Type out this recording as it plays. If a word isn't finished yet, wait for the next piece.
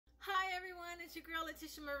Hi everyone, it's your girl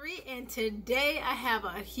Laticiamarie, and today I have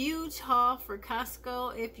a huge haul for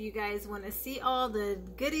Costco. If you guys want to see all the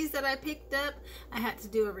goodies that I picked up, I had to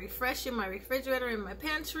do a refresh in my refrigerator in my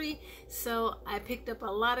pantry, so I picked up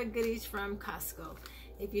a lot of goodies from Costco.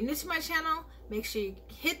 If you're new to my channel, make sure you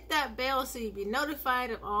hit that bell so you'll be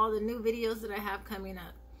notified of all the new videos that I have coming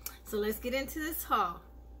up. So let's get into this haul.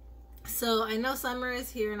 So I know summer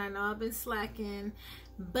is here and I know I've been slacking,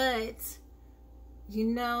 but you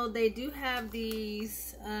know, they do have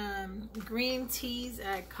these green teas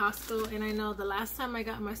at Costco, and I know the last time I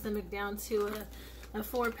got my stomach down to a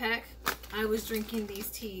 4-pack, I was drinking these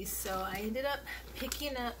teas. So I ended up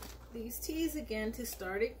picking up these teas again to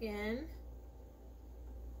start again.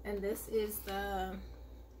 And this is the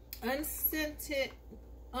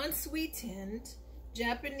unsweetened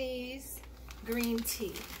Japanese green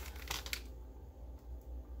tea.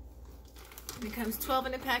 It comes 12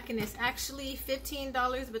 in a pack, and it's actually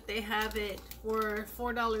 $15, but they have it for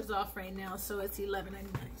 $4 off right now, so it's $11.99.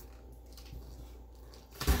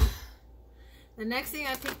 The next thing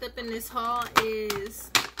I picked up in this haul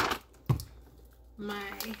is my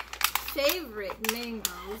favorite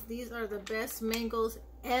mangoes. These are the best mangoes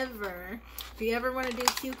ever. If you ever want to do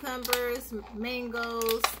cucumbers,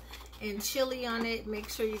 mangoes, and chili on it, make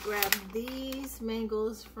sure you grab these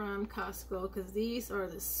mangoes from Costco, because these are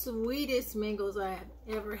the sweetest mangoes I have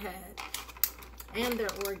ever had, and they're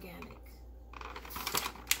organic.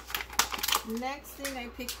 Next thing I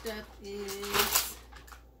picked up is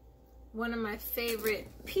one of my favorite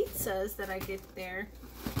pizzas that I get there.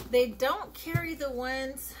 They don't carry the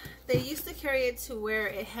ones, they used to carry it to where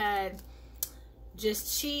it had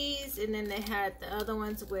just cheese, and then they had the other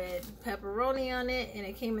ones with pepperoni on it, and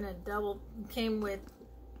it came in a came with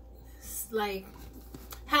like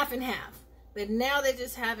half and half. But now they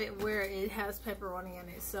just have it where it has pepperoni on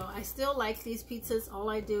it. So I still like these pizzas. All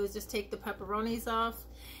I do is just take the pepperonis off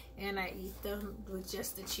and I eat them with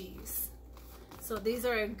just the cheese. So these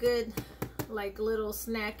are a good like little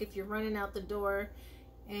snack if you're running out the door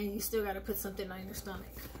and you still got to put something on your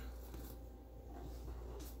stomach.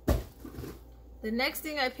 The next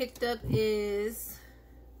thing I picked up is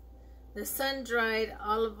the sun-dried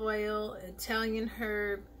olive oil, Italian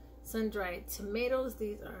herb, sun-dried tomatoes.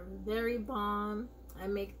 These are very bomb. I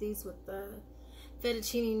make these with the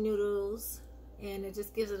fettuccine noodles, and it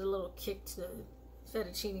just gives it a little kick to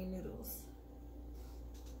fettuccine noodles.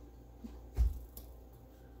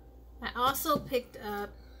 I also picked up,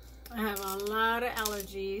 I have a lot of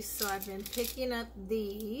allergies, so I've been picking up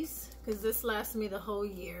these because this lasts me the whole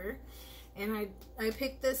year. And I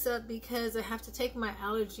picked this up because I have to take my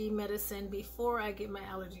allergy medicine before I get my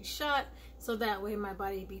allergy shot, so that way my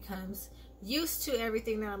body becomes used to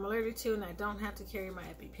everything that I'm allergic to and I don't have to carry my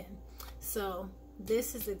EpiPen. So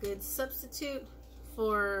this is a good substitute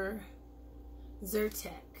for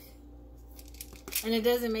Zyrtec, and it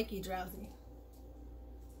doesn't make you drowsy.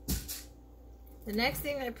 The next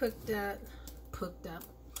thing I picked up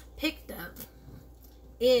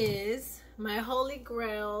is my holy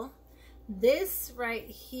grail. This right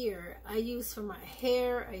here I use for my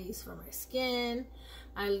hair, I use for my skin,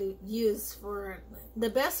 I use for, the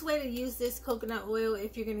best way to use this coconut oil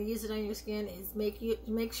if you're going to use it on your skin is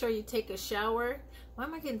make sure you take a shower. Why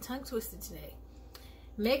am I getting tongue twisted today?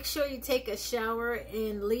 Make sure you take a shower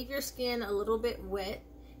and leave your skin a little bit wet,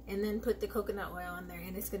 and then put the coconut oil on there,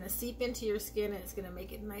 and it's going to seep into your skin and it's going to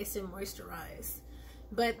make it nice and moisturized.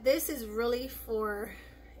 But this is really for,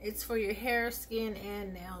 it's for your hair, skin,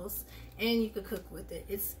 and nails, and you could cook with it.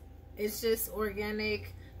 It's just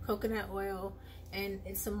organic coconut oil, and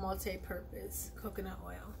it's a multi-purpose coconut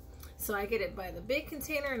oil. So I get it by the big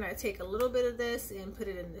container, and I take a little bit of this and put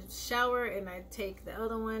it in the shower, and I take the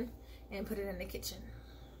other one and put it in the kitchen.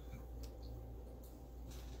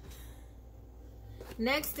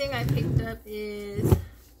 Next thing I picked up is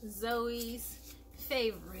Zoe's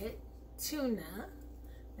favorite tuna,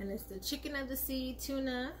 and it's the chicken of the sea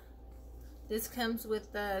tuna. This comes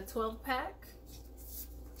with a 12-pack.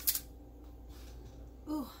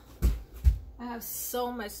 Ooh, I have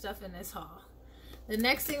so much stuff in this haul. The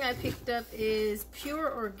next thing I picked up is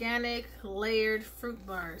pure organic layered fruit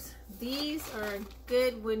bars. These are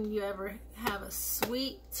good when you ever have a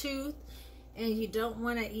sweet tooth and you don't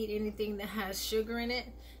want to eat anything that has sugar in it.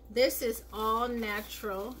 This is all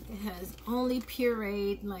natural. It has only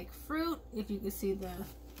pureed like fruit. If you can see the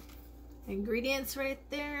ingredients right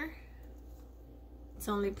there, it's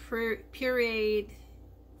only pureed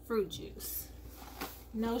fruit juice,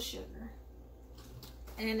 no sugar,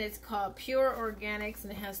 and it's called Pure Organics,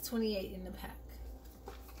 and it has 28 in the pack.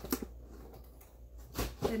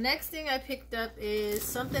 The next thing I picked up is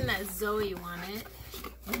something that Zoe wanted,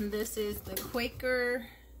 And this is the Quaker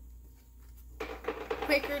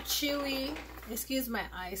Chewy, excuse my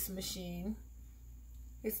ice machine.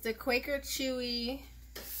 It's the Quaker Chewy,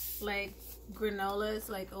 like granolas,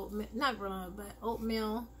 like oatmeal, not granola, but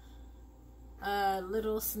oatmeal,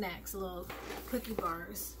 little snacks, little cookie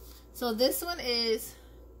bars. So this one is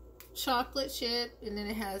chocolate chip, and then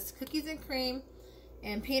it has cookies and cream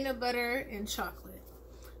and peanut butter and chocolate.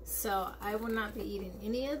 So I will not be eating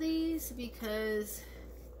any of these because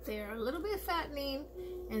they're a little bit fattening,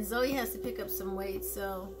 and Zoe has to pick up some weight,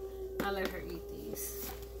 so I'll let her eat these.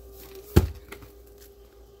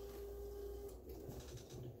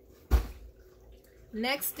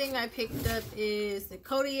 Next thing I picked up is the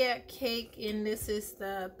Kodiak cake, and this is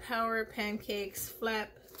the Power Pancakes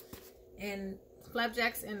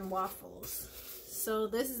flapjacks and waffles. So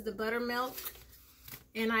this is the buttermilk,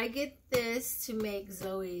 and I get this to make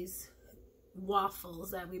Zoe's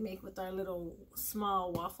waffles that we make with our little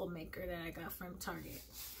small waffle maker that I got from Target.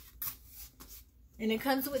 And it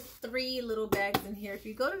comes with 3 little bags in here. If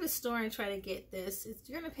you go to the store and try to get this,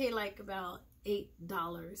 you're gonna pay like about $8,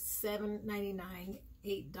 $7.99,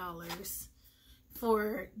 $8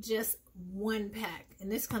 for just 1 pack,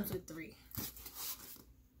 and this comes with 3.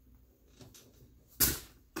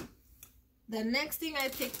 The next thing I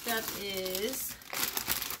picked up is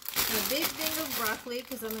a big thing of broccoli,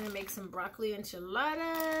 because I'm going to make some broccoli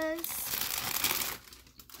enchiladas.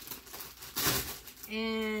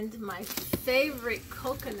 And my favorite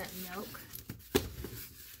coconut milk.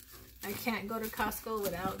 I can't go to Costco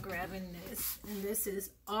without grabbing this. And this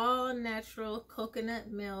is all natural coconut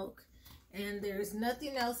milk. And there's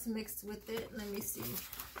nothing else mixed with it. Let me see.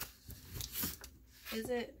 Is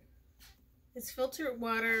it? It's filtered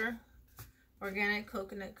water, organic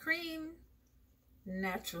coconut cream,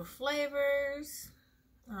 natural flavors.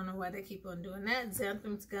 I don't know why they keep on doing that.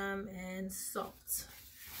 Xanthan's gum and salt.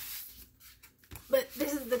 But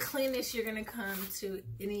this is the cleanest you're going to come to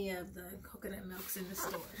any of the coconut milks in the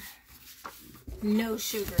store. No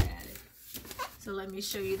sugar added. So let me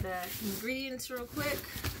show you the ingredients real quick.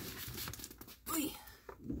 Oy.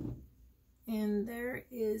 And there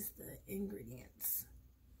is the ingredients.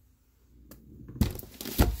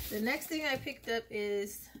 The next thing I picked up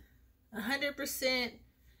is 100%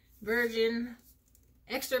 virgin,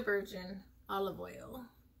 extra virgin olive oil.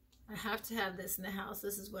 I have to have this in the house.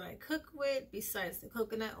 This is what I cook with besides the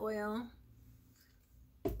coconut oil.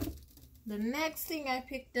 The next thing I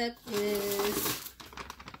picked up is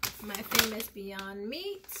my famous Beyond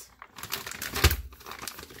Meat.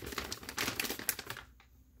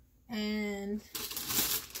 And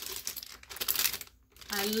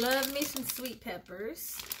I love me some sweet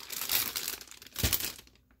peppers.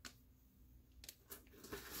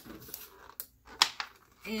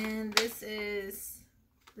 And this is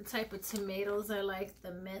the type of tomatoes I like,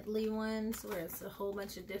 the medley ones, where it's a whole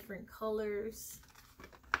bunch of different colors.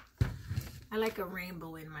 I like a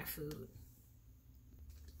rainbow in my food.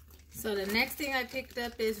 So the next thing I picked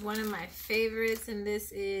up is one of my favorites, and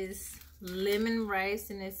this is lemon rice,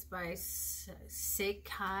 and it's by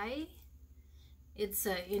Sekai. It's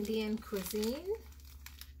an Indian cuisine,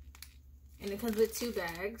 and it comes with 2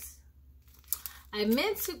 bags. I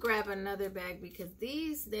meant to grab another bag because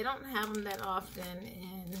these, they don't have them that often,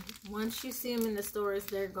 and once you see them in the stores,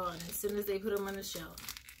 they're gone as soon as they put them on the shelf.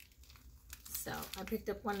 So I picked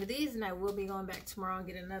up one of these, and I will be going back tomorrow and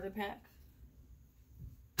get another pack.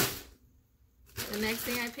 The next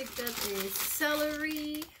thing I picked up is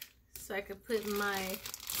celery, so I could put my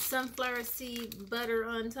sunflower seed butter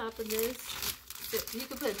on top of this. You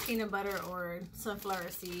could put peanut butter or sunflower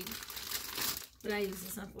seed, but I use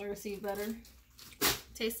the sunflower seed butter.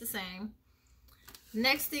 Tastes the same.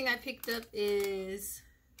 Next thing I picked up is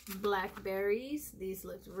blackberries. These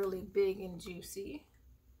look really big and juicy,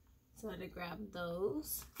 so I had to grab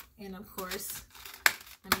those. And of course,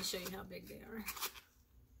 let me show you how big they are.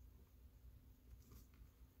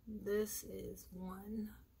 This is one.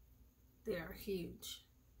 They are huge.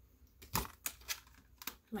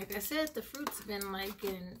 Like I said, the fruit's been like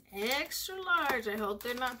getting extra large. I hope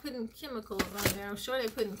they're not putting chemicals on there. I'm sure they're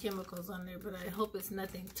putting chemicals on there, but I hope it's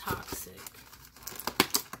nothing toxic.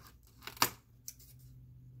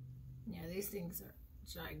 Yeah, these things are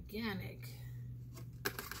gigantic.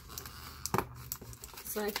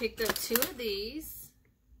 So I picked up 2 of these.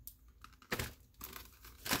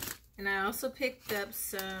 And I also picked up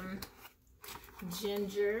some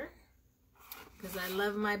ginger, because I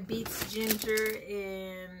love my beets, ginger,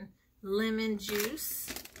 and lemon juice.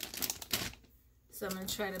 So I'm going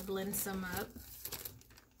to try to blend some up.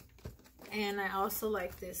 And I also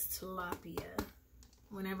like this tilapia.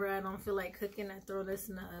 Whenever I don't feel like cooking, I throw this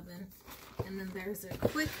in the oven. And And then there's a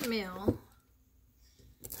quick meal.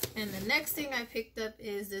 And the next thing I picked up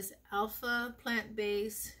is this Alpha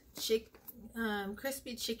plant-based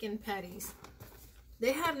crispy chicken patties.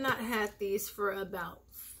 They have not had these for about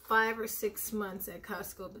 5 or 6 months at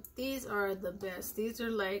Costco, but these are the best. These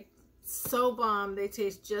are like so bomb. They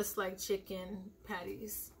taste just like chicken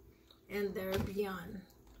patties, and they're beyond,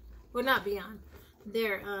 well, not beyond,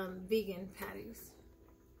 they're vegan patties,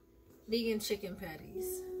 vegan chicken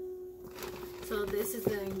patties. So this is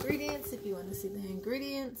the ingredients if you want to see the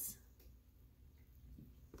ingredients.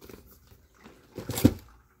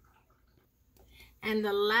 And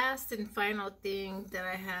the last and final thing that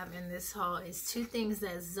I have in this haul is 2 things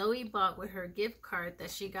that Zoe bought with her gift card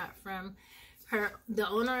that she got from the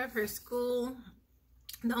owner of her school,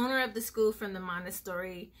 the owner of the school from the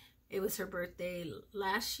Montessori. It was her birthday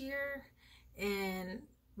last year, and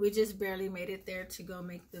we just barely made it there to go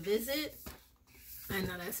make the visit. I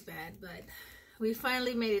know that's bad, but we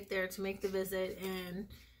finally made it there to make the visit, and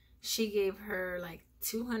she gave her like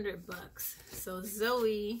 200 bucks. So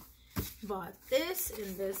Zoe bought this,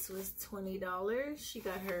 and this was $20. She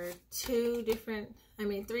got her 3 different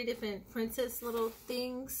princess little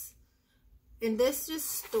things, and this just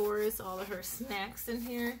stores all of her snacks in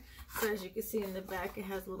here. So as you can see in the back, it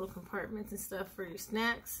has little compartments and stuff for your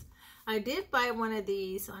snacks. I did buy one of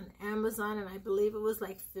these on Amazon, and I believe it was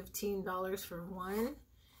like $15 for one,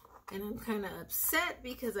 and I'm kind of upset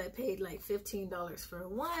because I paid like $15 for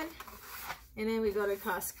one. And then we go to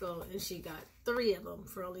Costco, and she got 3 of them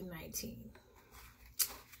for only $19.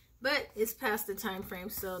 But it's past the time frame,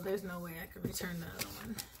 so there's no way I can return the other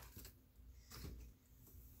one.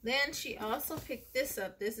 Then she also picked this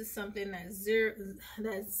up. This is something that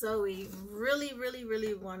Zoe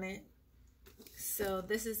really wanted. So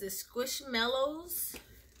this is the Squishmallows,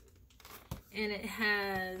 and it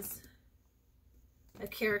has a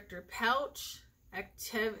character pouch,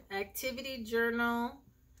 activity journal.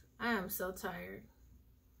 I am so tired.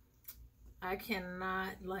 I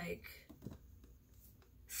cannot like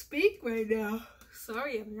speak right now.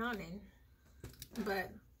 Sorry, I'm yawning.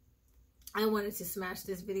 But I wanted to smash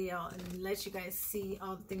this video and let you guys see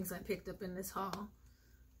all the things I picked up in this haul.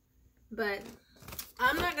 But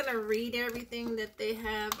I'm not going to read everything that they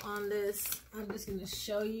have on this. I'm just going to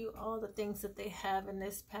show you all the things that they have in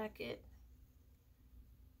this packet.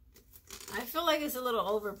 I feel like it's a little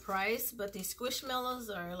overpriced, but these Squishmallows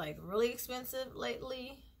are like really expensive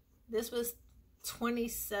lately. This was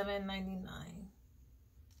 $27.99.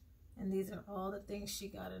 And these are all the things she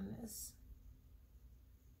got in this.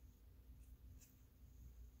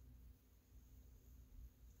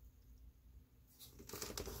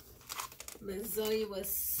 But Zoe was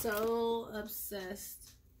so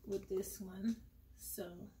obsessed with this one.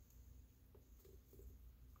 So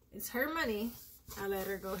it's her money. I let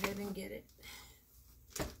her go ahead and get it.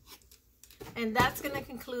 And that's going to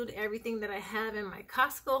conclude everything that I have in my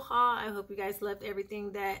Costco haul. I hope you guys loved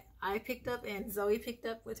everything that I picked up and Zoe picked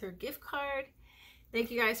up with her gift card.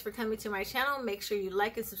 Thank you guys for coming to my channel. Make sure you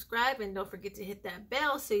like and subscribe, and don't forget to hit that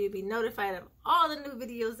bell so you'll be notified of all the new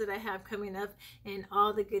videos that I have coming up and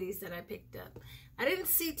all the goodies that I picked up. I didn't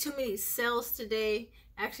see too many sales today.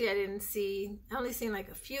 Actually, I only seen like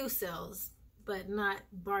a few sales, but not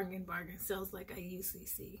bargain sales like I usually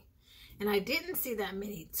see. And I didn't see that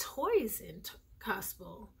many toys in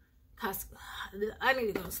Costco. I need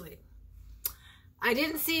to go to sleep. I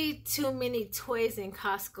didn't see too many toys in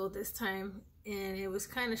Costco this time, and it was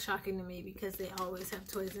kind of shocking to me because they always have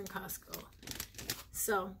toys in Costco.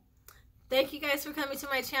 So thank you guys for coming to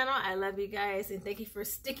my channel. I love you guys, and thank you for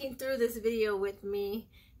sticking through this video with me,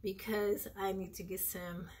 because I need to get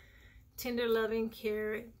some tender loving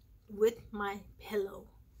care with my pillow.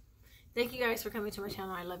 Thank you guys for coming to my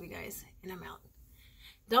channel. I love you guys, and I'm out.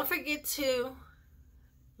 Don't forget to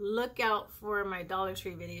look out for my Dollar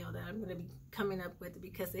Tree video that I'm going to be coming up with,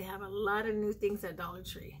 because they have a lot of new things at Dollar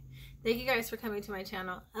Tree. Thank you guys for coming to my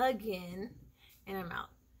channel again, and I'm out.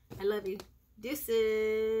 I love you. Deuces.